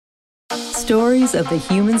Stories of the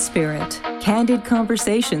human spirit, candid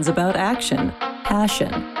conversations about action,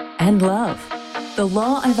 passion, and love. The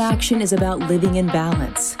Law of Action is about living in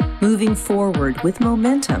balance, moving forward with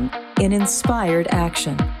momentum in inspired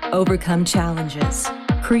action, overcome challenges,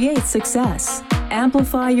 create success,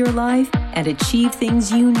 amplify your life, and achieve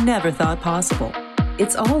things you never thought possible.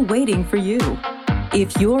 It's all waiting for you.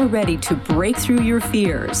 If you're ready to break through your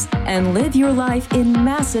fears and live your life in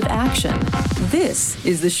massive action, this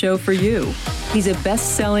is the show for you. He's a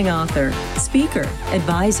best-selling author, speaker,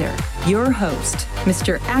 advisor, your host,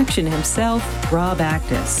 Mr. Action himself, Rob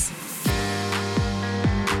Actis.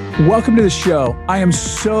 Welcome to the show. I am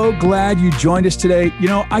so glad you joined us today. You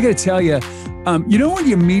know, I got to tell you, when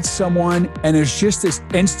you meet someone and there's just this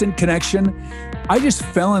instant connection, I just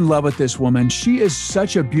fell in love with this woman. She is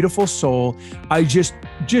such a beautiful soul. I just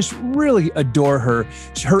really adore her.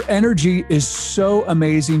 Her energy is so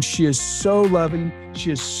amazing. She is so loving.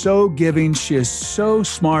 She is so giving. She is so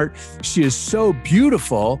smart. She is so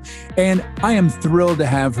beautiful. And I am thrilled to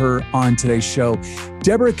have her on today's show.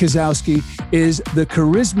 Deborah Kasowski is the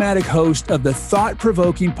charismatic host of the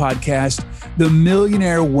thought-provoking podcast, The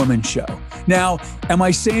Millionaire Woman Show. Now, am I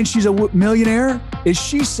saying she's a millionaire? Is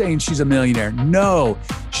she saying she's a millionaire? No,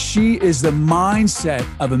 she is the mindset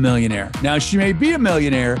of a millionaire. Now, she may be a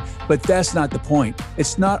millionaire, but that's not the point.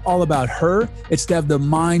 It's not all about her. It's to have the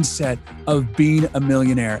mindset of being a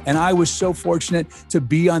millionaire. And I was so fortunate to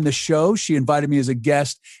be on the show. She invited me as a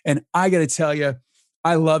guest, and I got to tell you,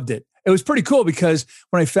 I loved it. It was pretty cool because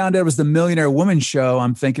when I found out it was the Millionaire Woman Show,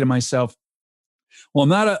 I'm thinking to myself,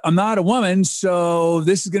 well, I'm not a woman, so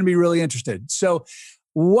this is going to be really interesting. So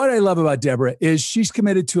what I love about Deborah is she's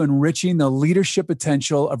committed to enriching the leadership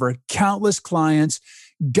potential of her countless clients,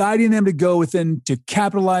 guiding them to go within to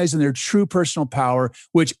capitalize on their true personal power,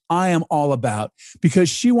 which I am all about, because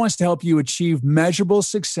she wants to help you achieve measurable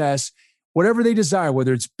success, whatever they desire,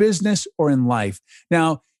 whether it's business or in life.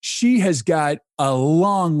 Now, she has got a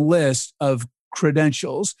long list of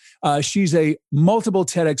credentials. She's a multiple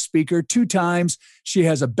TEDx speaker 2 times. She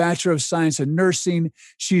has a Bachelor of Science in Nursing.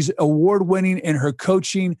 She's award-winning in her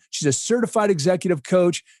coaching. She's a certified executive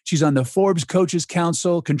coach. She's on the Forbes Coaches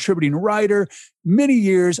Council, contributing writer, many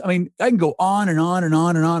years. I mean, I can go on and on and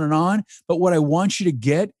on and on and on, but what I want you to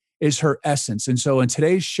get is her essence. And so in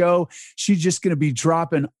today's show, she's just going to be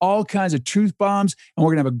dropping all kinds of truth bombs, and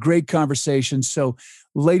we're going to have a great conversation. So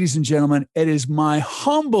ladies and gentlemen, it is my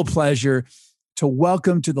humble pleasure to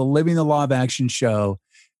welcome to the Living the Law of Action show,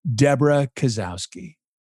 Deborah Kasowski.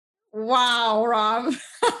 Wow, Rob.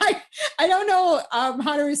 I don't know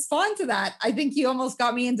how to respond to that. I think you almost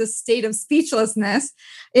got me into a state of speechlessness.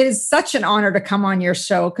 It is such an honor to come on your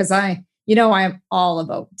show because I am all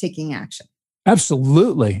about taking action.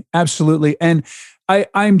 Absolutely. Absolutely. And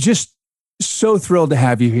I'm just so thrilled to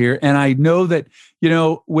have you here. And I know that,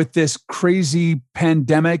 with this crazy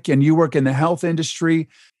pandemic and you work in the health industry,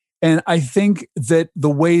 and I think that the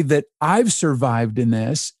way that I've survived in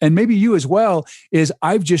this, and maybe you as well, is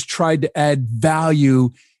I've just tried to add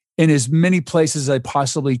value in as many places as I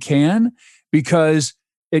possibly can, because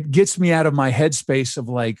it gets me out of my headspace of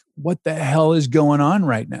like, what the hell is going on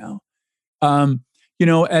right now?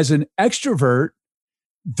 As an extrovert,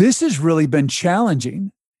 this has really been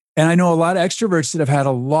challenging. And I know a lot of extroverts that have had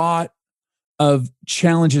a lot of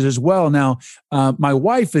challenges as well. Now, my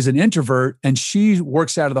wife is an introvert and she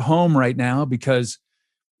works out of the home right now because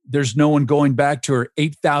there's no one going back to her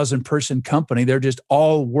 8,000 person company. They're just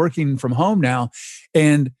all working from home now.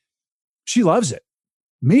 And she loves it.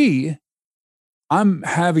 Me, I'm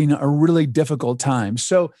having a really difficult time.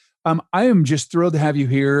 So I am just thrilled to have you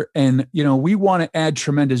here. And, we want to add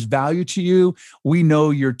tremendous value to you. We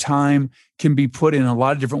know your time can be put in a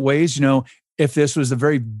lot of different ways. If this was the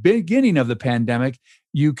very beginning of the pandemic,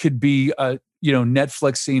 you could be,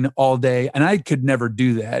 Netflixing all day, and I could never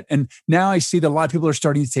do that. And now I see that a lot of people are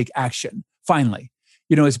starting to take action. Finally,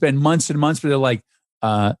 it's been months and months, but they're like,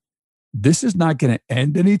 this is not going to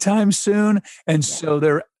end anytime soon. And so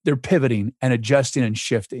they're pivoting and adjusting and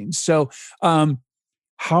shifting. So,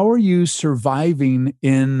 how are you surviving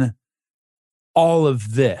in all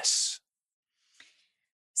of this?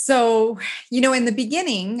 So, in the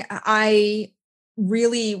beginning, I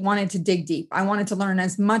really wanted to dig deep. I wanted to learn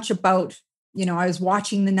as much about, I was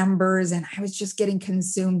watching the numbers and I was just getting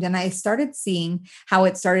consumed, and I started seeing how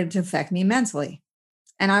it started to affect me mentally.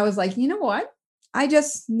 And I was like, you know what? I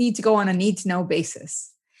just need to go on a need to know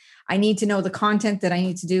basis. I need to know the content that I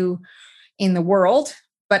need to do in the world.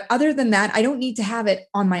 But other than that, I don't need to have it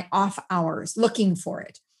on my off hours looking for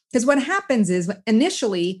it. Because what happens is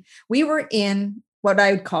initially we were in what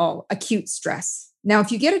I would call acute stress. Now,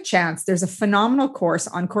 if you get a chance, there's a phenomenal course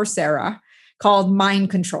on Coursera called Mind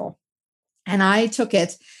Control. And I took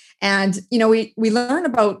it. And, we learn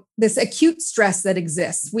about this acute stress that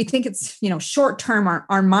exists. We think it's, short term.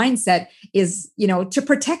 Our mindset is, to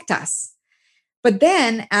protect us. But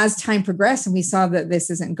then as time progressed and we saw that this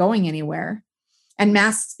isn't going anywhere and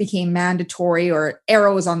masks became mandatory or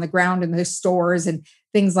arrows on the ground in the stores and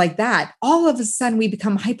things like that, all of a sudden we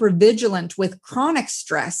become hypervigilant with chronic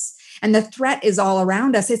stress and the threat is all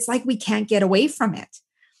around us. It's like we can't get away from it.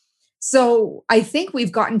 So I think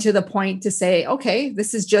we've gotten to the point to say, okay,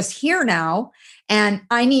 this is just here now, and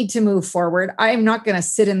I need to move forward. I'm not going to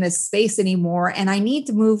sit in this space anymore. And I need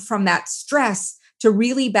to move from that stress to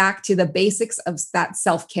really back to the basics of that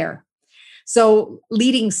self-care. So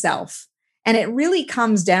leading self. And it really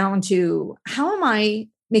comes down to, how am I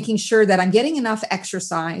making sure that I'm getting enough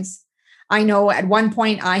exercise? I know at one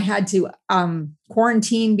point I had to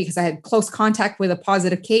quarantine because I had close contact with a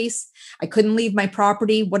positive case. I couldn't leave my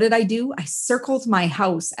property. What did I do? I circled my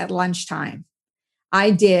house at lunchtime.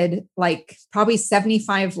 I did like probably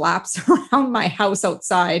 75 laps around my house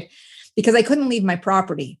outside because I couldn't leave my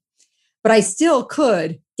property. But I still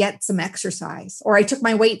could get some exercise, or I took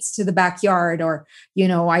my weights to the backyard, or,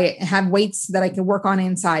 I had weights that I could work on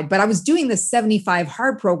inside. But I was doing this 75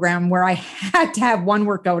 hard program where I had to have one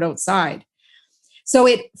workout outside. So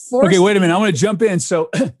it forced. Okay, wait a minute. I want to jump in.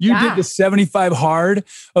 So you did the 75 hard.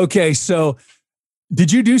 Okay. So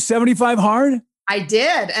did you do 75 hard? I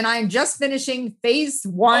did. And I'm just finishing phase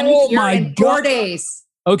 1 here in 4 days.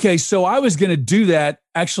 Okay. So I was going to do that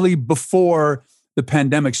actually before the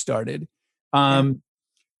pandemic started.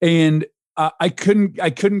 And I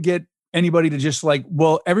couldn't get anybody to just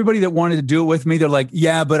everybody that wanted to do it with me, they're like,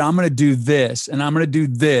 yeah, but I'm going to do this and I'm going to do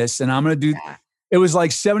this and I'm going to do, it was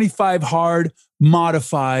like 75 hard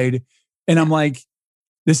modified. And I'm like,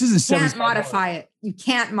 this isn't 75. You can't modify it. You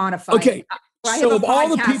can't modify it. Okay. So of all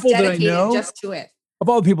the people that I know, just to it. Of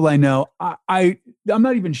all the people I know, I'm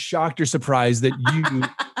not even shocked or surprised that you,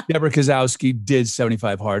 Deborah Kozowski, did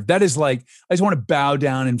 75 hard. That is like, I just want to bow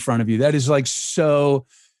down in front of you. That is like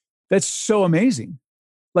that's so amazing.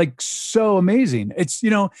 Like so amazing. It's,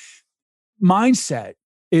 mindset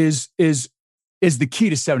is the key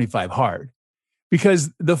to 75 hard, because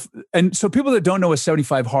and so people that don't know what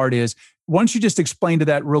 75 hard is, why don't you just explain to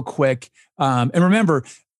that real quick? And remember,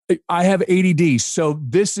 I have ADD. So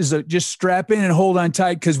this is just strap in and hold on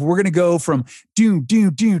tight, because we're going to go from do.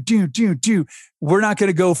 We're not going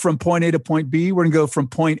to go from point A to point B. We're going to go from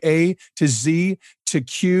point A to Z to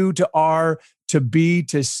Q to R to B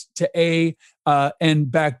to A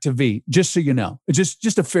and back to V, just so you know. It's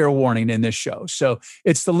just a fair warning in this show. So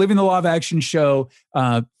it's the Living the Law of Action show,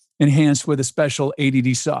 enhanced with a special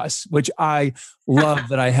ADD sauce, which I love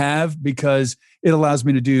that I have, because it allows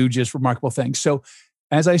me to do just remarkable things. So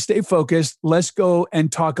as I stay focused, let's go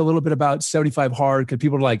and talk a little bit about 75 hard, because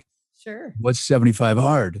people are like, sure, what's 75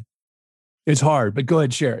 hard? It's hard, but go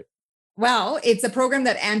ahead, share it. Well, it's a program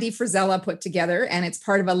that Andy Frisella put together, and it's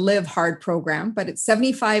part of a Live Hard program, but it's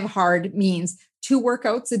 75 hard means 2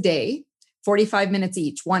 workouts a day, 45 minutes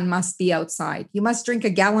each. One must be outside. You must drink a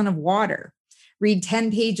gallon of water, read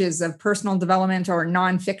 10 pages of personal development or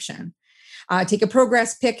nonfiction, take a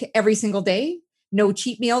progress pic every single day. No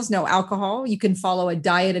cheat meals, no alcohol. You can follow a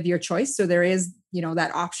diet of your choice. So there is,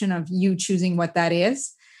 that option of you choosing what that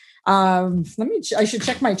is. I should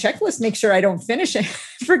check my checklist, make sure I don't finish it,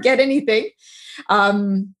 forget anything.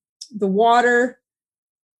 The water.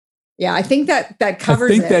 Yeah, I think that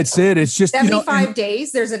covers it. I think that's it. It's just 75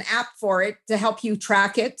 days. There's an app for it to help you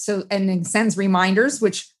track it. And it sends reminders,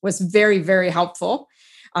 which was very, very helpful.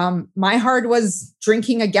 My hard was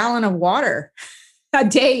drinking a gallon of water a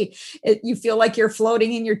day. You feel like you're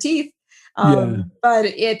floating in your teeth. But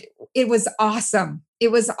it was awesome.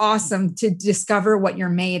 It was awesome to discover what you're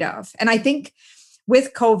made of. And I think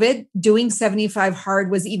with COVID, doing 75 hard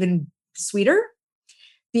was even sweeter,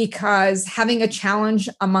 because having a challenge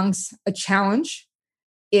amongst a challenge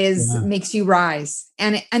makes you rise.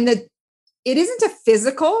 And it isn't a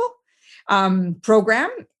physical program,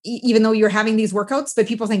 even though you're having these workouts, but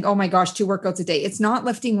people think, oh my gosh, 2 workouts a day. It's not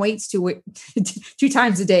lifting weights 2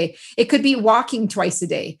 times a day. It could be walking twice a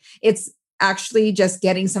day. It's actually just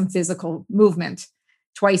getting some physical movement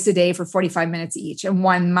twice a day for 45 minutes each. And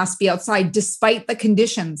one must be outside despite the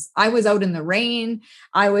conditions. I was out in the rain.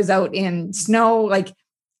 I was out in snow. Like,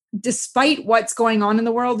 despite what's going on in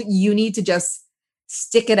the world, you need to just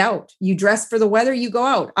stick it out. You dress for the weather, you go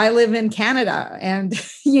out. I live in Canada, and,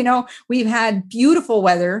 we've had beautiful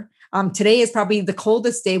weather. Today is probably the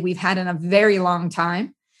coldest day we've had in a very long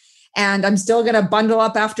time. And I'm still going to bundle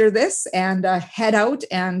up after this and head out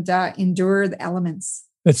and endure the elements.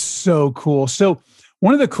 That's so cool. So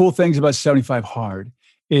One of the cool things about 75 Hard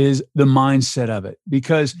is the mindset of it,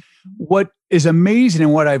 because what is amazing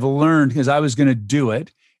and what I've learned, because I was going to do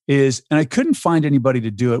it, is, and I couldn't find anybody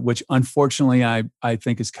to do it, which unfortunately I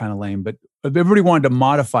think is kind of lame, but everybody wanted to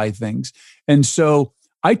modify things. And so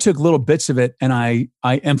I took little bits of it and I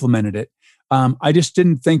implemented it. I just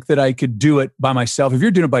didn't think that I could do it by myself. If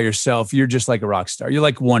you're doing it by yourself, you're just like a rock star. You're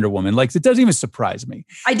like Wonder Woman. Like, it doesn't even surprise me.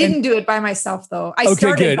 I didn't do it by myself, though. I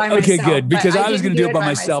started by myself. Okay, good. Because I was going to do it by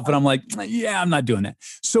myself, and I'm like, yeah, I'm not doing that.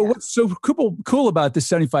 So what's so cool about the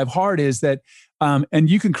 75 Hard is that, and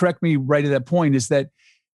you can correct me right at that point, is that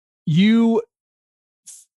you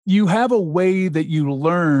have a way that you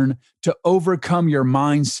learn to overcome your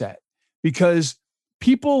mindset, because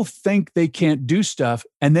people think they can't do stuff,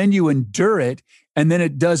 and then you endure it, and then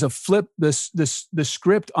it does a flip the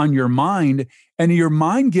script on your mind, and your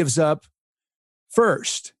mind gives up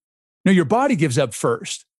first. No, your body gives up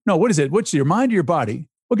first. No, what is it? What's your mind or your body?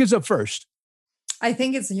 What gives up first? I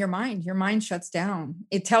think it's your mind. Your mind shuts down.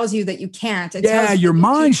 It tells you that you can't. Your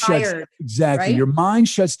mind shuts down. Exactly. Right? Your mind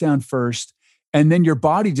shuts down first, and then your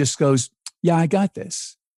body just goes, yeah, I got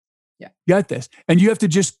this. Yeah. Got this. And you have to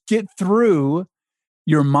just get through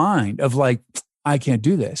your mind of like, I can't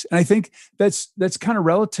do this. And I think that's kind of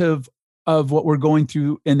relative of what we're going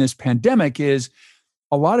through in this pandemic. Is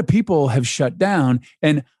a lot of people have shut down,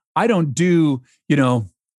 and I don't do,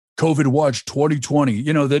 COVID Watch 2020,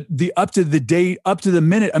 the up to the date, up to the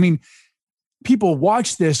minute. I mean, people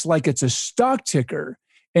watch this like it's a stock ticker.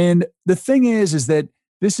 And the thing is that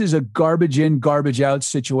this is a garbage in, garbage out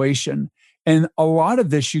situation. And a lot of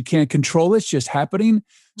this you can't control. It's just happening.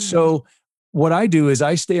 Mm-hmm. So what I do is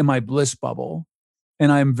I stay in my bliss bubble,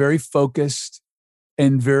 and I'm very focused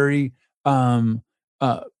and very calm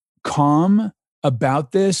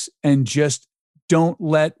about this, and just don't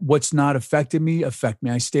let what's not affecting me affect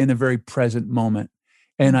me. I stay in the very present moment,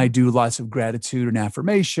 and I do lots of gratitude and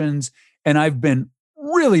affirmations, and I've been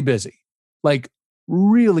really busy, like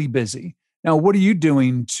really busy. Now, what are you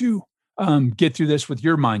doing to get through this with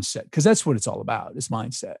your mindset? Because that's what it's all about, is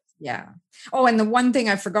mindset. Yeah. Oh, and the one thing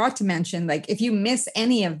I forgot to mention, like if you miss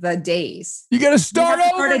any of the days, you got to start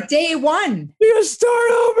over. Start at day one. You got to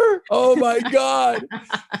start over. Oh my God.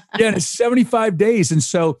 Yeah, and it's 75 days. And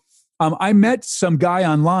so I met some guy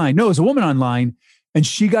online. No, it was a woman online, and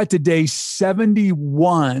she got to day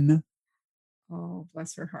 71. Oh,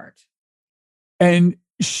 bless her heart. And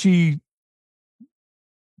she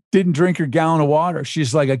didn't drink her gallon of water.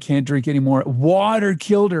 She's like, I can't drink anymore. Water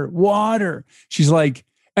killed her. Water. She's like,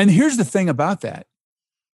 and here's the thing about that,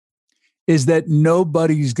 is that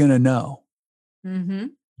nobody's going to know. Mm-hmm.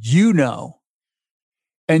 You know.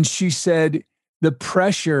 And she said, the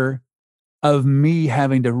pressure of me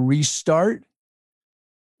having to restart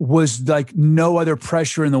was like no other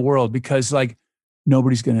pressure in the world, because like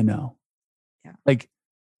nobody's going to know. Yeah. Like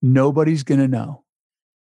nobody's going to know.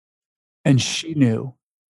 And she knew.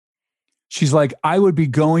 She's like, I would be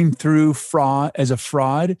going through fraud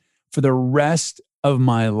for the rest of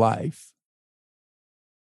my life.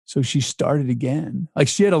 So she started again. Like,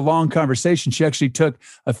 she had a long conversation. She actually took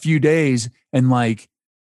a few days, and like,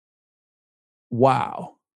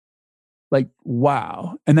 wow. Like,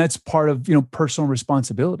 wow. And that's part of, personal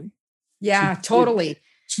responsibility. Yeah, totally.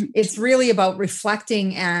 It's really about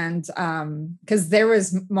reflecting, and because there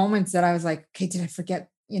was moments that I was like, okay, did I forget?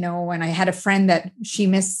 And I had a friend that she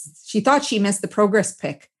thought she missed the progress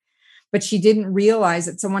pic, but she didn't realize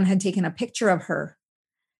that someone had taken a picture of her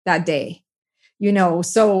that day.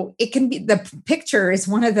 So it can be, the picture is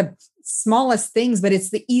one of the smallest things, but it's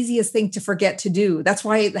the easiest thing to forget to do. That's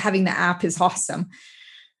why having the app is awesome.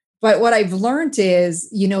 But what I've learned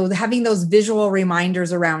is, having those visual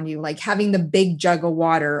reminders around you, like having the big jug of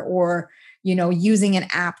water, or, using an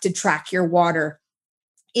app to track your water.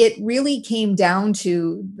 It really came down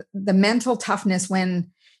to the mental toughness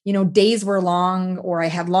when, days were long, or I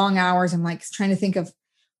had long hours. I'm like trying to think of,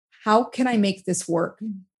 how can I make this work?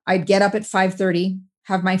 I'd get up at 5:30,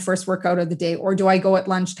 have my first workout of the day, or do I go at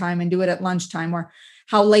lunchtime and do it at lunchtime? Or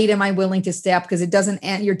how late am I willing to stay up? Because it doesn't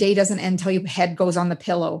end, your day doesn't end until your head goes on the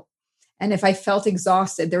pillow. And if I felt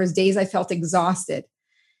exhausted, there was days I felt exhausted.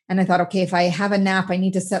 And I thought, okay, if I have a nap, I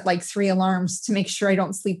need to set like 3 alarms to make sure I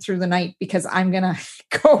don't sleep through the night, because I'm going to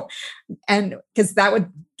go, and because that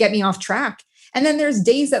would get me off track. And then there's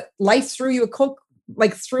days that life threw me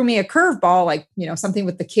a curveball, like, something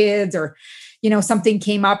with the kids, or, something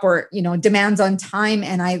came up, or, demands on time.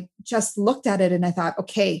 And I just looked at it and I thought,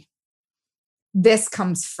 okay, this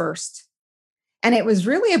comes first. And it was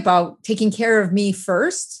really about taking care of me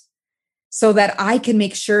first, so that I can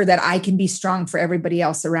make sure that I can be strong for everybody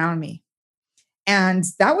else around me. And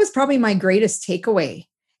that was probably my greatest takeaway.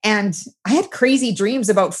 And I had crazy dreams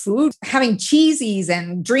about food, having cheesies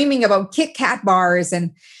and dreaming about Kit Kat bars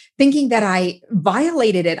and thinking that I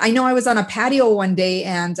violated it. I know I was on a patio one day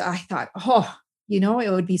and I thought, oh,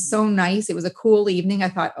 it would be so nice. It was a cool evening. I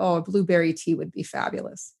thought, oh, a blueberry tea would be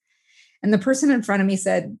fabulous. And the person in front of me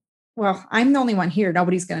said, well, I'm the only one here.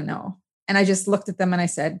 Nobody's going to know. And I just looked at them and I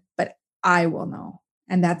said, but I will know.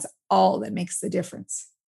 And that's all that makes the difference.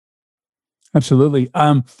 Absolutely.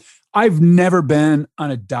 I've never been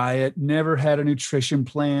on a diet, never had a nutrition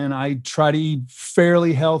plan. I try to eat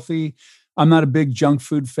fairly healthy. I'm not a big junk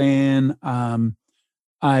food fan.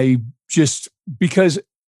 I just, because,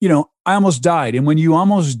 I almost died. And when you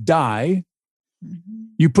almost die,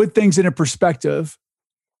 you put things in a perspective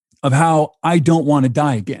of how I don't want to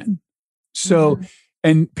die again. So,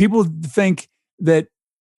 and people think that,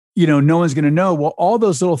 no one's going to know. Well, all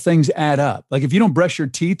those little things add up. Like if you don't brush your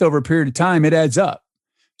teeth over a period of time, it adds up.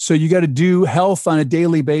 So you got to do health on a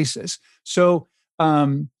daily basis. So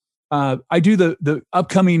I do the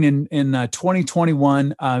upcoming in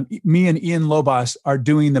 2021. Me and Ian Lobos are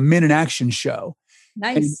doing the Men in Action show.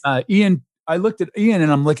 Nice. And, I looked at Ian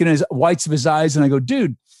and I'm looking at his whites of his eyes and I go,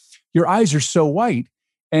 dude, your eyes are so white.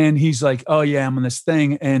 And he's like, oh yeah, I'm on this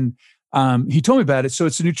thing. And he told me about it. So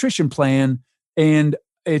it's a nutrition plan and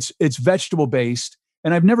it's vegetable based.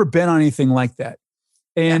 And I've never been on anything like that.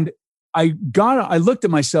 And I looked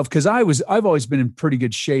at myself because I've always been in pretty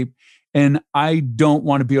good shape and I don't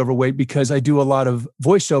want to be overweight because I do a lot of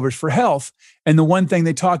voiceovers for health. And the one thing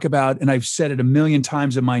they talk about, and I've said it a million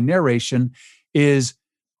times in my narration, is,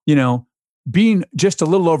 being just a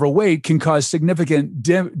little overweight can cause significant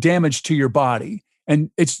damage to your body. And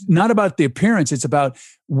it's not about the appearance. It's about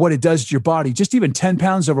what it does to your body. Just even 10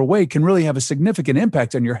 pounds overweight can really have a significant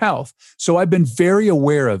impact on your health. So I've been very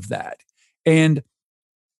aware of that. And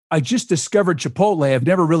I just discovered Chipotle. I've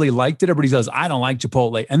never really liked it. Everybody says, I don't like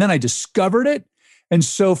Chipotle. And then I discovered it. And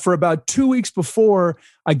so for about 2 weeks before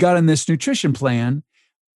I got on this nutrition plan,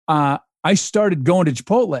 I started going to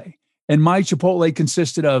Chipotle. And my Chipotle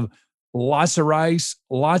consisted of lots of rice,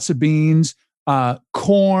 lots of beans,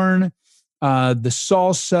 corn, the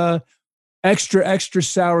salsa, extra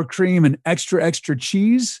sour cream, and extra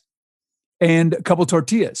cheese, and a couple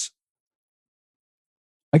tortillas.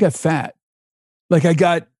 I got fat. Like I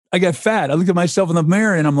got fat. I looked at myself in the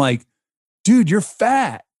mirror and I'm like, dude, you're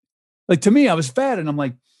fat. Like to me, I was fat. And I'm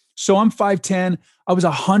like, so I'm 5'10". I was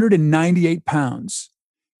 198 pounds.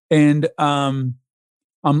 And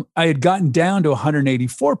I had gotten down to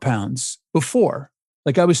 184 pounds before.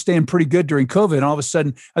 Like I was staying pretty good during COVID. And all of a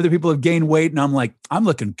sudden other people have gained weight and I'm like, I'm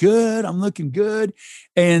looking good.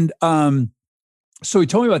 And so he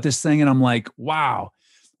told me about this thing and I'm like, wow.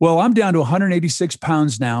 Well, I'm down to 186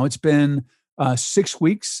 pounds now. It's been 6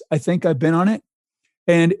 weeks, I think I've been on it.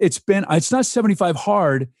 And it's not 75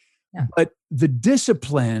 hard, but the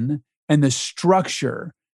discipline and the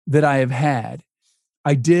structure that I have had,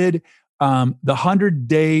 I did the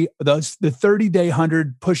 30-day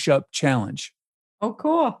 100 push-up challenge. Oh,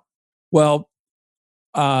 cool. Well,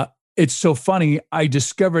 it's so funny. I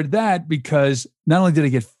discovered that because not only did I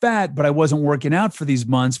get fat, but I wasn't working out for these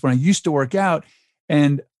months when I used to work out.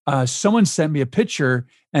 And someone sent me a picture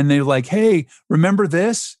and they were like, hey, remember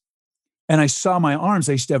this? And I saw my arms.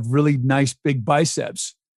 I used to have really nice big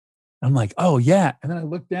biceps. I'm like, oh yeah. And then I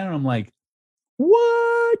looked down and I'm like,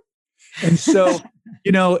 what? And so,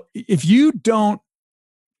 if you don't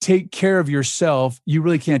take care of yourself, you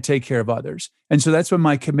really can't take care of others. And so that's been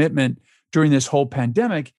my commitment during this whole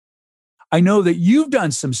pandemic. I know that you've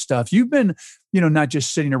done some stuff. You've been, not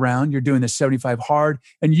just sitting around, you're doing the 75 hard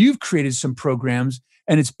and you've created some programs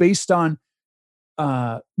and it's based on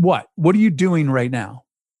what? What are you doing right now?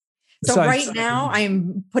 So right now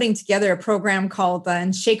I'm putting together a program called the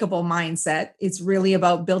Unshakable Mindset. It's really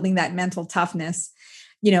about building that mental toughness.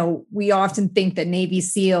 We often think that Navy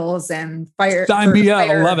SEALs and fire. Sign me up.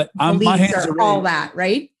 I love it. My hands are all that,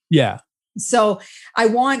 right? Yeah. So I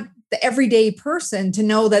want the everyday person to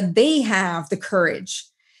know that they have the courage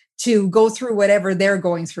to go through whatever they're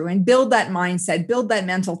going through and build that mindset, build that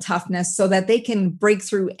mental toughness so that they can break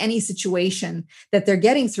through any situation that they're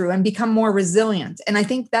getting through and become more resilient. And I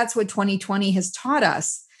think that's what 2020 has taught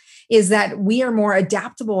us, is that we are more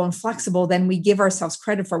adaptable and flexible than we give ourselves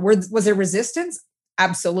credit for. Was there resistance?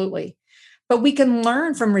 Absolutely. But we can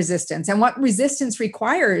learn from resistance. And what resistance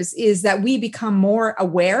requires is that we become more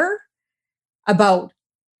aware about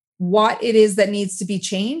what it is that needs to be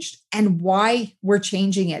changed and why we're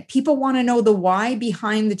changing it. People want to know the why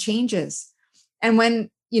behind the changes. And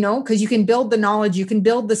when, because you can build the knowledge, you can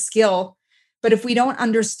build the skill, But if we don't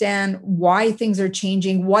understand why things are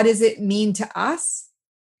changing, what does it mean to us?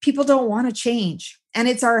 People don't want to change. And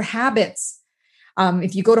it's our habits.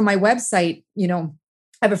 If you go to my website, I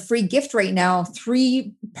have a free gift right now,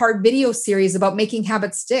 3-part video series about making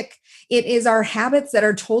habits stick. It is our habits that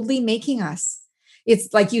are totally making us.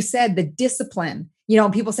 It's like you said, the discipline.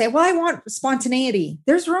 People say, well, I want spontaneity.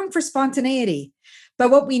 There's room for spontaneity. But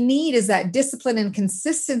what we need is that discipline and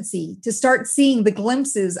consistency to start seeing the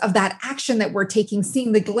glimpses of that action that we're taking,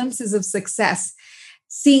 seeing the glimpses of success,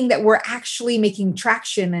 seeing that we're actually making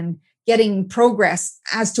traction and getting progress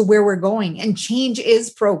as to where we're going. And change is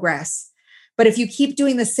progress. But if you keep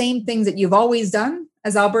doing the same things that you've always done,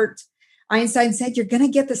 as Albert Einstein said, you're going to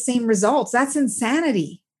get the same results. That's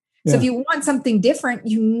insanity. Yeah. So if you want something different,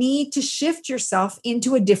 you need to shift yourself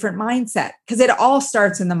into a different mindset, because it all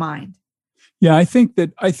starts in the mind. Yeah, I think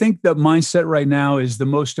that mindset right now is the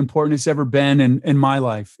most important it's ever been in my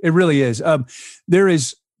life. It really is. There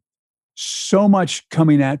is so much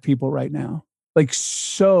coming at people right now, like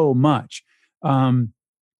so much.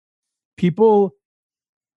 People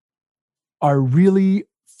are really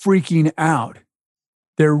freaking out.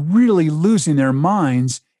 They're really losing their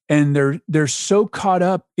minds, and they're so caught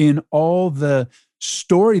up in all the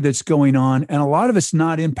story that's going on, and a lot of it's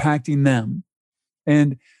not impacting them.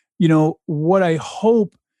 And what I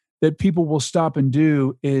hope that people will stop and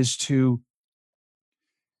do is to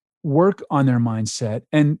work on their mindset.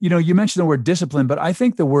 And you mentioned the word discipline, but I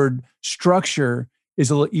think the word structure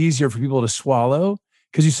is a little easier for people to swallow.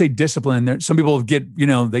 Because you say discipline, some people get,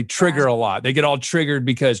 they trigger a lot. They get all triggered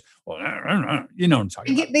because, well, you know what I'm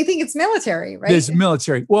talking about. They think it's military, right? It's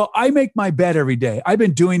military. Well, I make my bed every day. I've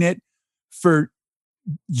been doing it for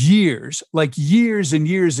years, like years and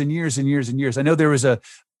years and years and years and years. I know there was a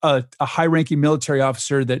high-ranking military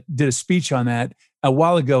officer that did a speech on that a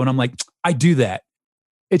while ago, and I'm like, I do that.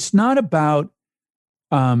 It's not about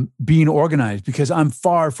being organized, because I'm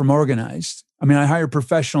far from organized. I mean, I hire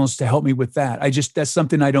professionals to help me with that. That's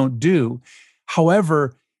something I don't do.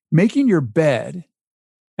 However, making your bed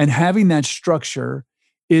and having that structure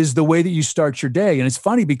is the way that you start your day. And it's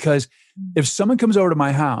funny because if someone comes over to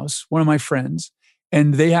my house, one of my friends,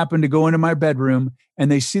 and they happen to go into my bedroom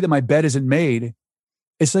and they see that my bed isn't made,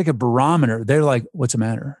 it's like a barometer. They're like, what's the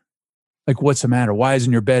matter? Like, what's the matter? Why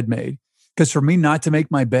isn't your bed made? Because for me not to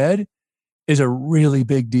make my bed is a really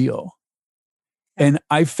big deal. And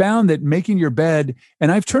I found that making your bed,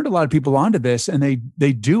 and I've turned a lot of people onto this, and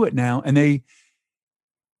they do it now, and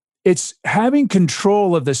it's having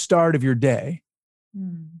control of the start of your day.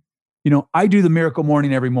 I do the Miracle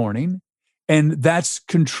Morning every morning, and that's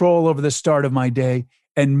control over the start of my day.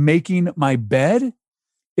 And making my bed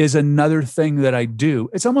is another thing that I do.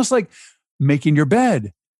 It's almost like making your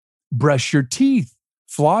bed, brush your teeth,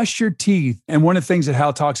 floss your teeth. And one of the things that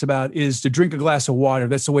Hal talks about is to drink a glass of water.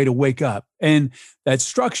 That's the way to wake up. And that's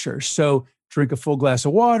structure. So drink a full glass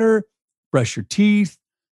of water, brush your teeth,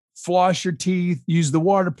 floss your teeth, use the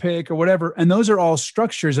water pick or whatever. And those are all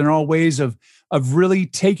structures and all ways of really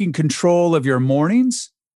taking control of your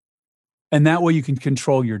mornings. And that way you can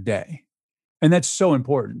control your day. And that's so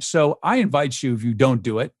important. So I invite you, if you don't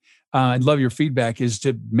do it, I'd love your feedback, is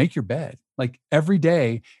to make your bed like every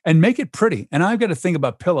day and make it pretty. And I've got to think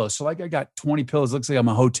about pillows. So like I got 20 pillows. It looks like I'm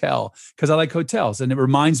a hotel because I like hotels. And it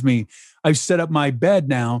reminds me, I've set up my bed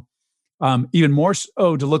now even more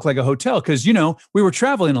so to look like a hotel because, we were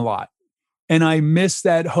traveling a lot and I miss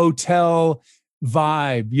that hotel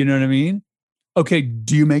vibe. You know what I mean? Okay.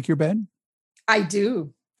 Do you make your bed? I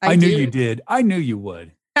do. I knew you did. I knew you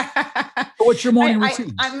would. What's your morning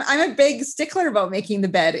routine? I'm a big stickler about making the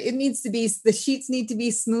bed. It needs to be, the sheets need to be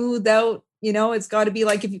smoothed out. It's got to be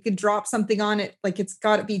like, if you could drop something on it, like it's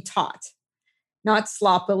got to be taut, not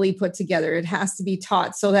sloppily put together. It has to be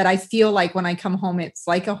taut so that I feel like when I come home, it's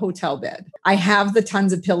like a hotel bed. I have the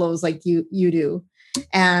tons of pillows like you do.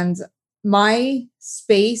 And my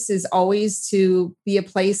space is always to be a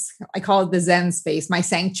place, I call it the Zen space, my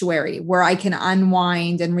sanctuary, where I can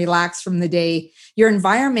unwind and relax from the day. Your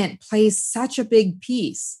environment plays such a big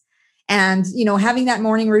piece. And, having that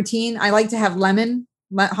morning routine, I like to have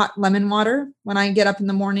hot lemon water when I get up in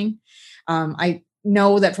the morning. I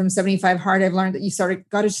know that from 75 Hard, I've learned that you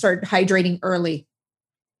got to start hydrating early.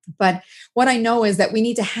 But what I know is that we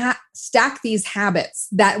need to stack these habits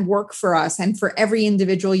that work for us. And for every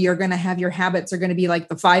individual, you're going to have your habits are going to be like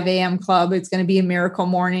the 5 a.m. club. It's going to be a Miracle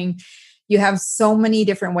Morning. You have so many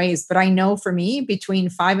different ways. But I know for me, between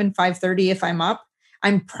 5 and 5:30, if I'm up,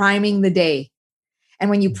 I'm priming the day. And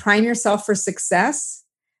when you prime yourself for success,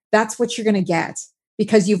 that's what you're going to get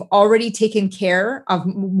because you've already taken care of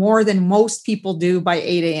more than most people do by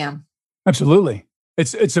 8 a.m. Absolutely.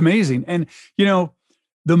 It's amazing. And,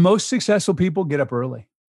 the most successful people get up early.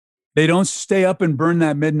 They don't stay up and burn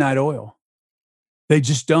that midnight oil. They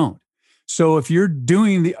just don't. So if you're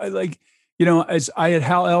doing as I had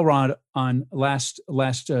Hal Elrod on last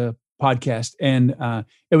podcast, and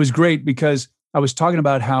it was great because I was talking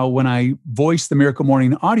about how when I voiced the Miracle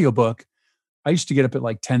Morning audiobook, I used to get up at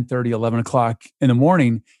like 10:30, 11 o'clock in the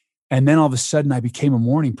morning. And then all of a sudden I became a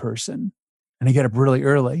morning person and I get up really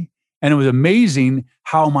early. And it was amazing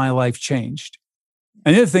how my life changed.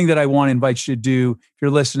 And the other thing that I want to invite you to do, if you're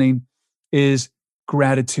listening, is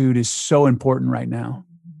gratitude is so important right now.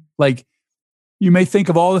 Like, you may think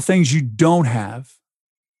of all the things you don't have,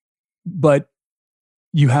 but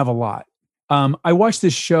you have a lot. I watched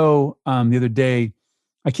this show the other day.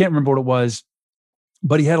 I can't remember what it was,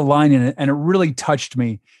 but he had a line in it and it really touched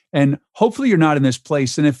me. And hopefully you're not in this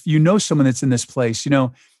place. And if you know someone that's in this place,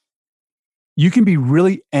 you can be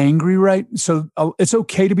really angry, right? So it's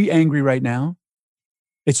okay to be angry right now.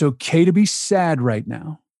 It's okay to be sad right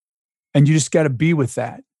now. And you just got to be with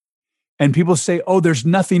that. And people say, oh, there's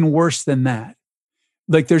nothing worse than that.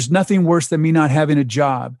 Like, there's nothing worse than me not having a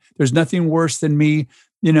job. There's nothing worse than me,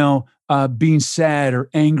 being sad or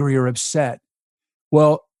angry or upset.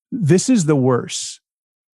 Well, this is the worst.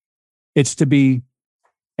 It's to be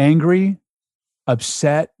angry,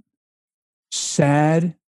 upset,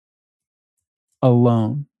 sad,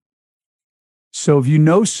 alone. So if you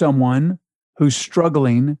know someone who's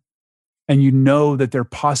struggling and you know that they're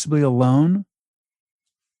possibly alone,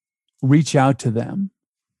 reach out to them,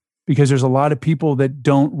 because there's a lot of people that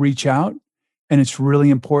don't reach out, and it's really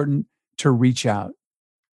important to reach out.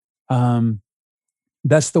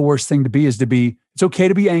 That's the worst thing to be, it's okay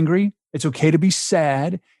to be angry. It's okay to be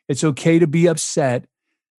sad. It's okay to be upset.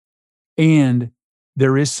 And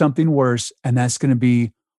there is something worse, and that's going to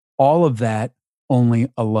be all of that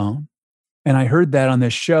only alone. And I heard that on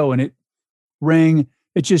this show, and it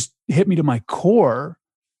just hit me to my core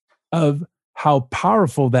of how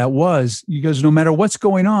powerful that was. He goes, no matter what's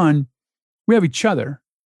going on, we have each other.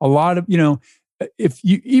 A lot of, if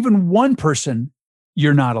you, even one person,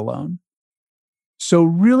 you're not alone. So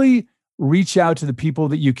really reach out to the people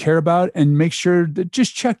that you care about and make sure that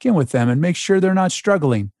just check in with them and make sure they're not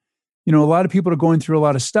struggling. A lot of people are going through a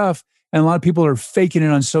lot of stuff, and a lot of people are faking it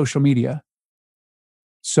on social media.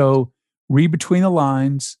 So read between the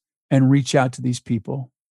lines and reach out to these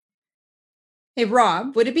people. Hey,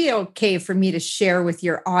 Rob, would it be okay for me to share with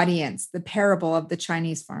your audience the parable of the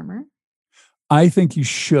Chinese farmer? I think you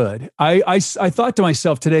should. I thought to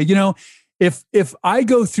myself today, if I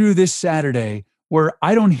go through this Saturday where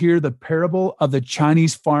I don't hear the parable of the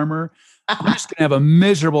Chinese farmer, I'm just going to have a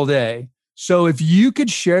miserable day. So if you could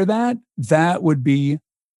share that, that would be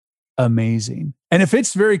amazing. And if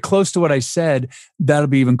it's very close to what I said, that'll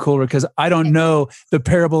be even cooler, because I don't know the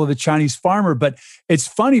parable of the Chinese farmer. But it's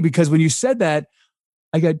funny because when you said that,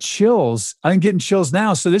 I got chills. I'm getting chills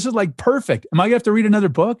now. So this is like perfect. Am I going to have to read another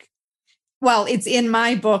book? Well, it's in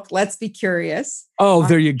my book, Let's Be Curious. Oh,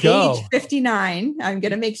 there you go. Page 59. I'm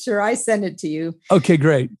going to make sure I send it to you. Okay,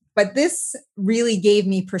 great. But this really gave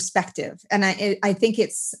me perspective. And I think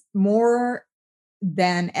it's more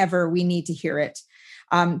than ever we need to hear it.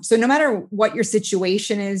 So no matter what your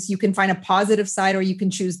situation is, you can find a positive side or you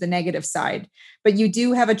can choose the negative side. But you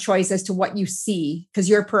do have a choice as to what you see, because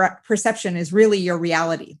your perception is really your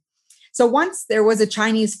reality. So once there was a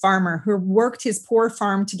Chinese farmer who worked his poor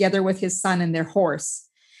farm together with his son and their horse.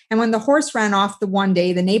 And when the horse ran off the one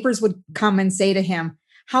day, the neighbors would come and say to him,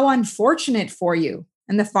 "How unfortunate for you."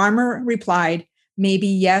 And the farmer replied, "Maybe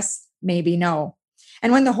yes, maybe no."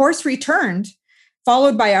 And when the horse returned,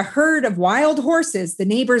 followed by a herd of wild horses, the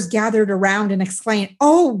neighbors gathered around and exclaimed,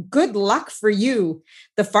 "Oh, good luck for you."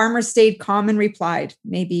 The farmer stayed calm and replied,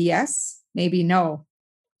 "Maybe yes, maybe no."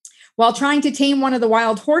 While trying to tame one of the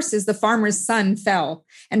wild horses, the farmer's son fell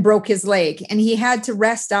and broke his leg, and he had to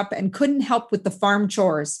rest up and couldn't help with the farm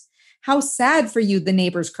chores. "How sad for you," the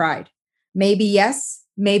neighbors cried. "Maybe yes,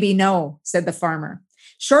 maybe no," said the farmer.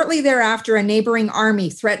 Shortly thereafter, a neighboring army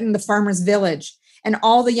threatened the farmer's village, and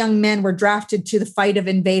all the young men were drafted to the fight of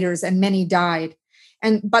invaders, and many died.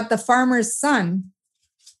 But the farmer's son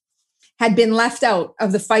had been left out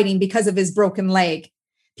of the fighting because of his broken leg.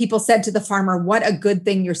 People said to the farmer, "What a good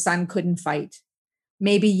thing your son couldn't fight."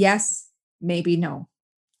 "Maybe yes, maybe no,"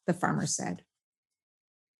 the farmer said.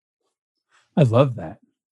 I love that.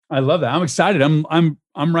 I'm excited.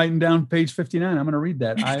 I'm writing down page 59. I'm going to read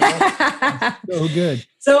that. So good.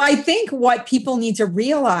 So I think what people need to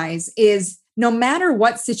realize is no matter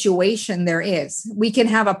what situation there is, we can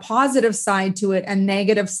have a positive side to it, a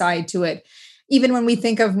negative side to it. Even when we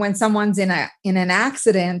think of when someone's in an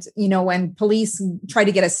accident, when police try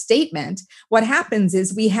to get a statement, what happens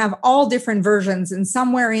is we have all different versions, and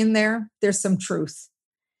somewhere in there's some truth.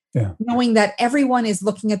 Yeah. Knowing that everyone is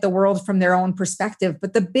looking at the world from their own perspective.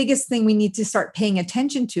 But the biggest thing we need to start paying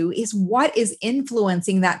attention to is what is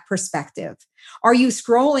influencing that perspective. Are you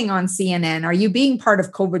scrolling on CNN? Are you being part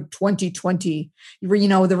of COVID 2020?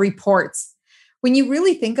 The reports. When you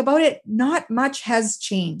really think about it, not much has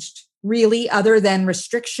changed, really, other than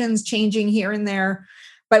restrictions changing here and there.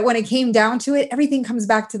 But when it came down to it, everything comes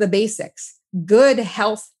back to the basics. Good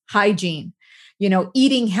health hygiene,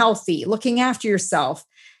 eating healthy, looking after yourself,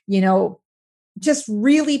 just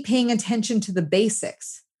really paying attention to the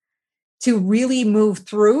basics to really move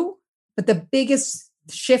through. But the biggest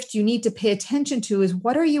shift you need to pay attention to is,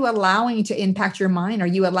 what are you allowing to impact your mind? Are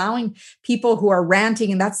you allowing people who are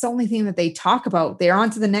ranting, and that's the only thing that they talk about? They're on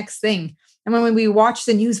to the next thing. And when we watch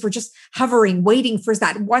the news, we're just hovering, waiting for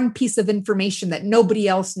that one piece of information that nobody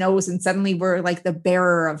else knows. And suddenly we're like the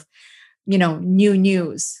bearer of, new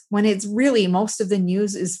news, when it's really most of the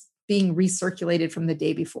news is being recirculated from the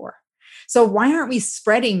day before. So why aren't we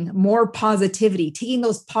spreading more positivity, taking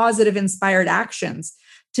those positive inspired actions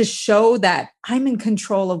to show that I'm in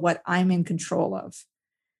control of what I'm in control of,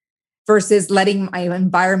 versus letting my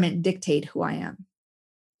environment dictate who I am?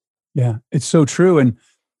 Yeah, it's so true. And,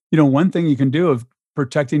 one thing you can do of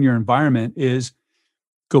protecting your environment is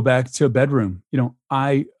go back to a bedroom.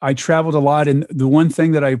 I traveled a lot. And the one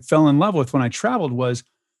thing that I fell in love with when I traveled was,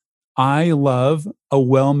 I love a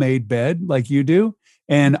well-made bed like you do.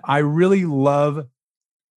 And I really love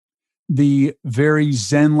the very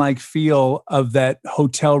Zen-like feel of that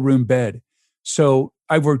hotel room bed. So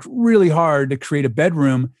I've worked really hard to create a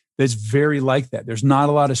bedroom that's very like that. There's not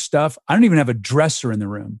a lot of stuff. I don't even have a dresser in the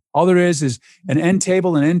room. All there is an end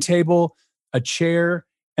table, a chair,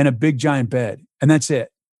 and a big giant bed. And that's it.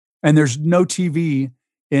 And there's no TV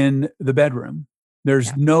in the bedroom.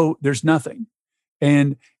 There's nothing.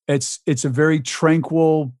 And it's a very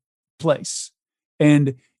tranquil place.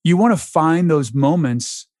 And you want to find those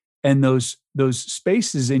moments and those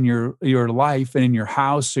spaces in your life and in your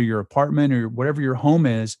house or your apartment or whatever your home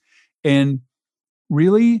is, and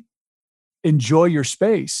really enjoy your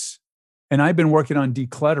space. And I've been working on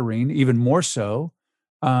decluttering even more so.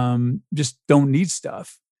 Just don't need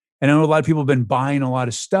stuff. And I know a lot of people have been buying a lot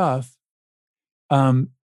of stuff. Do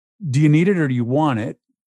you need it or do you want it?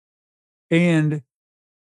 And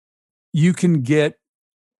you can get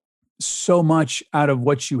so much out of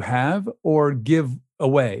what you have or give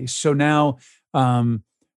away. So now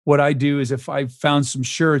what I do is, if I found some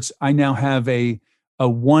shirts, I now have a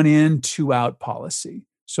 1 in, 2 out policy.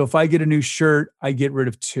 So if I get a new shirt, I get rid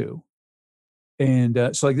of 2.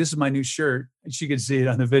 And so like, this is my new shirt. You can see it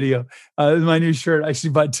on the video. This is my new shirt. I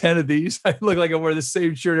actually bought 10 of these. I look like I wear the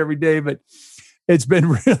same shirt every day, but it's been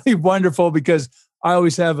really wonderful because I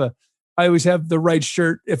always have the right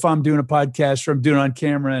shirt if I'm doing a podcast or I'm doing it on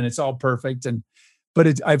camera, and it's all perfect.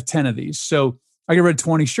 But I have 10 of these. So I got rid of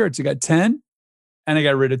 20 shirts. I got 10 and I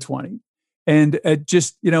got rid of 20. And it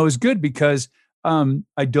just, it was good because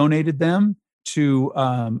I donated them to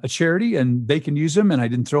a charity and they can use them, and I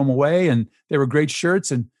didn't throw them away, and they were great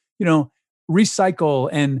shirts. And, recycle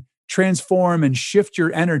and transform and shift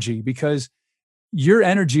your energy, because your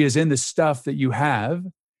energy is in the stuff that you have.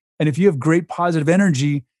 And if you have great positive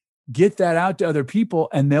energy, get that out to other people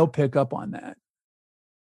and they'll pick up on that.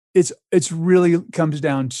 It's really comes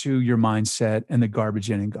down to your mindset and the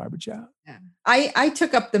garbage in and garbage out. Yeah. I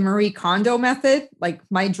took up the Marie Kondo method. Like,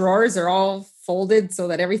 my drawers are all folded so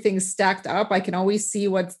that everything's stacked up. I can always see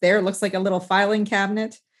what's there. It looks like a little filing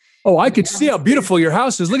cabinet. Oh, I could see how beautiful your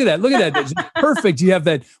house is. Look at that. Look at that. It's perfect. You have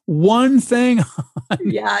that one thing on.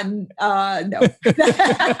 Yeah. No.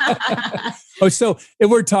 Oh, so if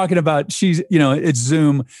we're talking about, it's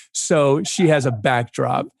Zoom. So she has a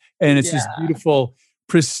backdrop, and it's this beautiful,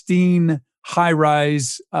 pristine,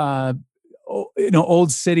 high-rise,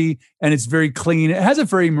 old city, and it's very clean. It has a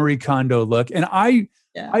very Marie Kondo look. And I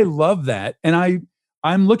love that. And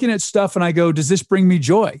I'm looking at stuff and I go, does this bring me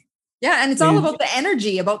joy? Yeah. And it's all about the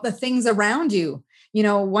energy, about the things around you.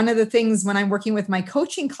 One of the things when I'm working with my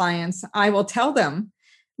coaching clients, I will tell them,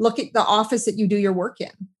 look at the office that you do your work in.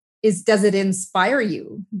 Does it inspire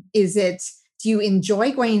you? Do you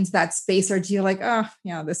enjoy going into that space, or do you like, oh,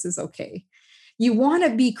 yeah, this is okay? You want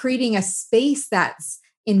to be creating a space that's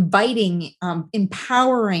inviting,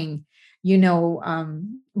 empowering.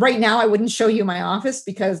 Right now I wouldn't show you my office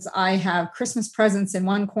because I have Christmas presents in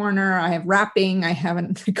one corner. I have wrapping. I have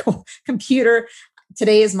a computer.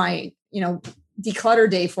 Today is my, declutter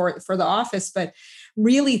day for the office, but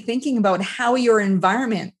really thinking about how your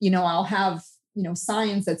environment, I'll have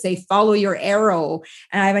signs that say, follow your arrow.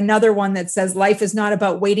 And I have another one that says, life is not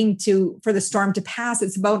about waiting for the storm to pass.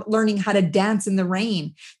 It's about learning how to dance in the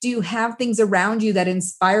rain. Do you have things around you that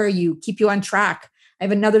inspire you, keep you on track? I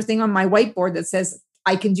have another thing on my whiteboard that says,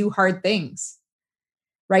 I can do hard things,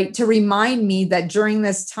 right? To remind me that during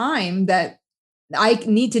this time that I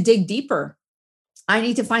need to dig deeper. I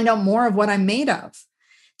need to find out more of what I'm made of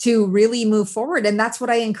to really move forward. And that's what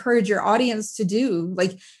I encourage your audience to do.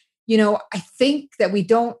 Like, I think that we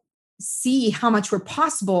don't see how much we're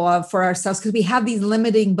possible of for ourselves because we have these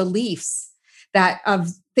limiting beliefs that of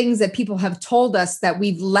things that people have told us that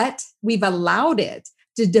we've allowed it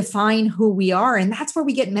to define who we are. And that's where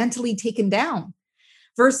we get mentally taken down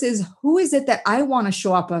versus who is it that I want to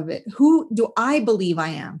show up of it? Who do I believe I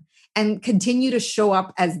am? And continue to show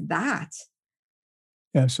up as that.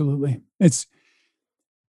 Absolutely. It's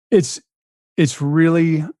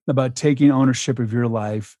really about taking ownership of your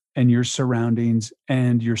life and your surroundings,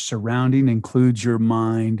 and your surrounding includes your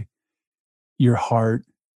mind, your heart,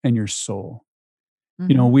 and your soul.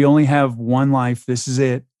 Mm-hmm. We only have one life. This is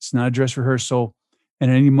it. It's not a dress rehearsal.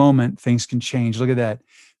 And at any moment, things can change. Look at that.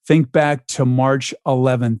 Think back to March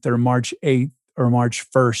 11th or March 8th or March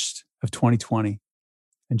 1st of 2020.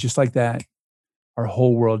 And just like that, our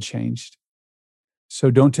whole world changed.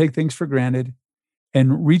 So don't take things for granted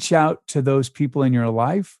and reach out to those people in your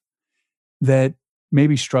life that may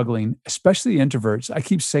be struggling, especially the introverts. I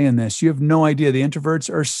keep saying this. You have no idea. The introverts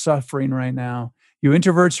are suffering right now. You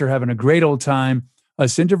introverts are having a great old time.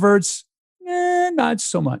 Us introverts, not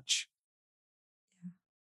so much.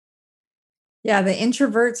 Yeah, the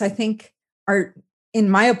introverts, I think, are, in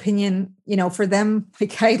my opinion, for them,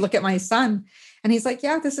 like I look at my son and he's like,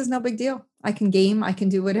 yeah, this is no big deal. I can game, I can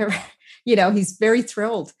do whatever. He's very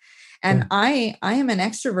thrilled. And I am an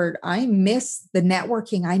extrovert. I miss the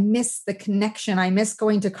networking. I miss the connection. I miss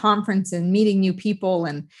going to conference and meeting new people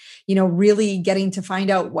and, really getting to find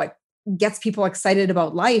out what gets people excited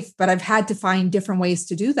about life. But I've had to find different ways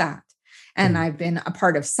to do that. And I've been a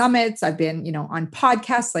part of summits. I've been, on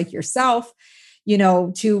podcasts like yourself,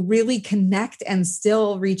 to really connect and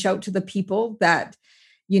still reach out to the people that,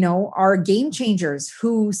 are game changers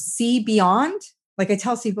who see beyond, like I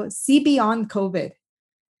tell people, see beyond COVID.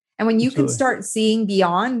 And when you can start seeing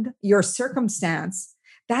beyond your circumstance,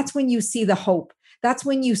 that's when you see the hope. That's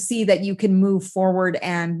when you see that you can move forward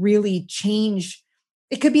and really change.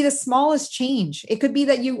 It could be the smallest change. It could be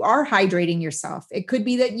that you are hydrating yourself. It could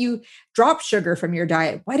be that you drop sugar from your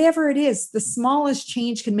diet. Whatever it is, the smallest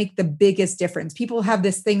change can make the biggest difference. People have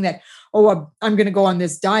this thing that, I'm going to go on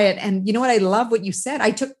this diet. And you know what? I love what you said.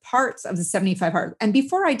 I took parts of the 75 hard. And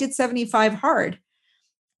before I did 75 hard,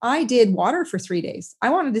 I did water for 3 days. I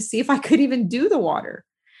wanted to see if I could even do the water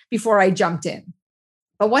before I jumped in.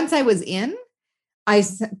 But once I was in, I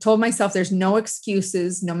told myself there's no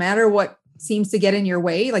excuses, no matter what seems to get in your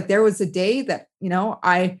way. Like there was a day that,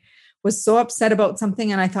 I was so upset about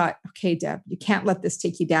something and I thought, okay, Deb, you can't let this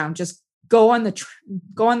take you down. Just go on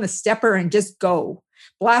the stepper and just go.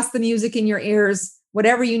 Blast the music in your ears,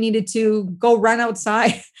 whatever you needed to, go run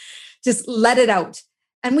outside, just let it out.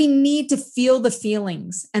 And we need to feel the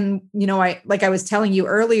feelings. And, like I was telling you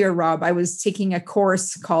earlier, Rob, I was taking a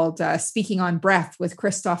course called Speaking on Breath with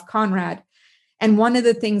Christoph Conrad. And one of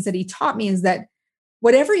the things that he taught me is that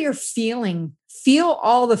whatever you're feeling, feel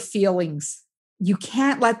all the feelings. You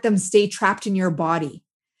can't let them stay trapped in your body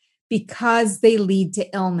because they lead to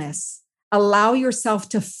illness. Allow yourself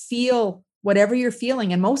to feel whatever you're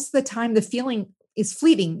feeling. And most of the time, the feeling is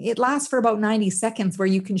fleeting. It lasts for about 90 seconds where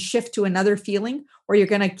you can shift to another feeling or you're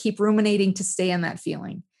going to keep ruminating to stay in that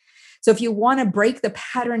feeling. So if you want to break the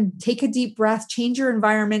pattern, take a deep breath, change your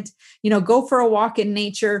environment, go for a walk in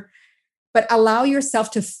nature, but allow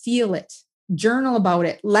yourself to feel it, journal about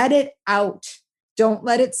it, let it out. Don't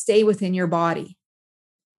let it stay within your body.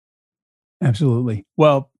 Absolutely.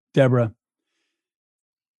 Well, Deborah,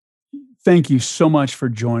 thank you so much for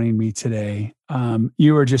joining me today.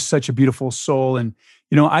 You are just such a beautiful soul. And,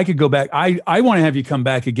 I could go back. I want to have you come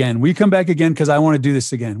back again. Will you come back again? Because I want to do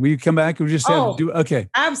this again. Will you come back? We'll just have to do okay.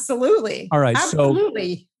 Absolutely. All right.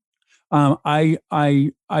 Absolutely. So I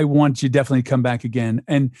want you to definitely come back again.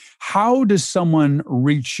 And how does someone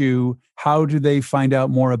reach you? How do they find out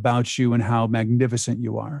more about you and how magnificent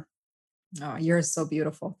you are? Oh, you're so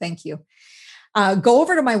beautiful. Thank you. Go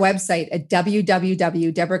over to my website at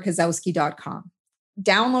www.deborahkozowski.com.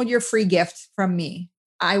 Download your free gift from me.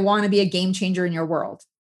 I want to be a game changer in your world.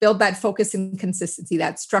 Build that focus and consistency,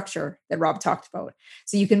 that structure that Rob talked about.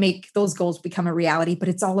 So you can make those goals become a reality, but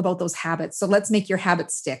it's all about those habits. So let's make your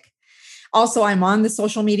habits stick. Also, I'm on the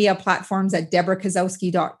social media platforms at Deborah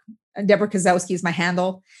Kozowski. Deborah Kozowski is my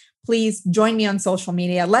handle. please join me on social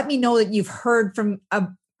media. Let me know that you've heard from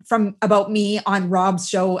about me on Rob's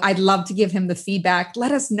show. I'd love to give him the feedback.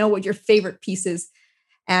 Let us know what your favorite piece is.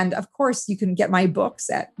 And of course, you can get my books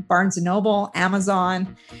at Barnes & Noble,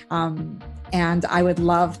 Amazon. And I would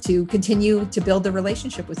love to continue to build the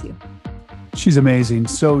relationship with you. She's amazing.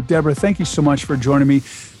 So, Deborah, thank you so much for joining me.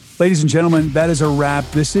 Ladies and gentlemen, that is a wrap.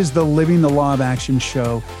 This is the Living the Law of Action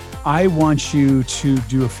show. I want you to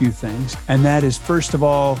do a few things. And that is, first of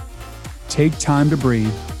all, take time to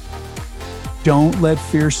breathe. Don't let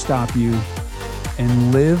fear stop you,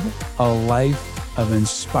 and live a life of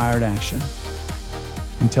inspired action.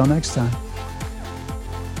 Until next time.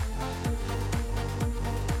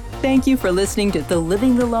 Thank you for listening to the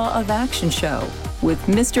Living the Law of Action show with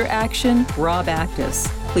Mr. Action, Rob Actis.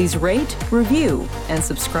 Please rate, review, and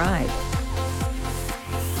subscribe.